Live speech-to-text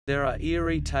There are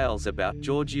eerie tales about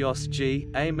Georgios G,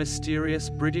 a mysterious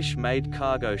British-made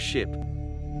cargo ship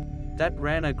that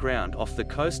ran aground off the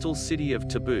coastal city of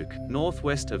Tabouk,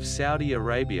 northwest of Saudi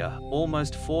Arabia,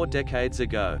 almost 4 decades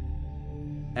ago,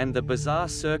 and the bizarre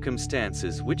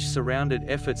circumstances which surrounded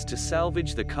efforts to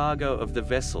salvage the cargo of the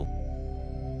vessel.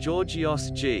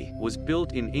 Georgios G was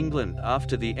built in England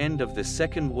after the end of the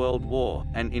Second World War,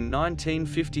 and in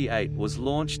 1958 was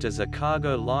launched as a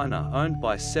cargo liner owned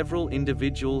by several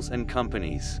individuals and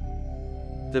companies.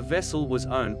 The vessel was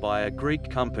owned by a Greek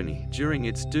company during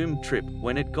its doomed trip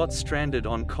when it got stranded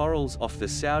on corals off the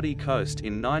Saudi coast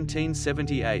in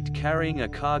 1978 carrying a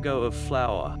cargo of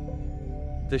flour.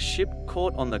 The ship,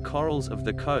 caught on the corals of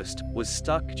the coast, was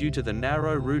stuck due to the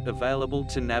narrow route available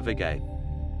to navigate.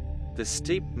 The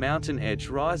steep mountain edge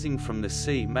rising from the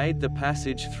sea made the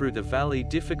passage through the valley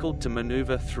difficult to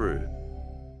maneuver through.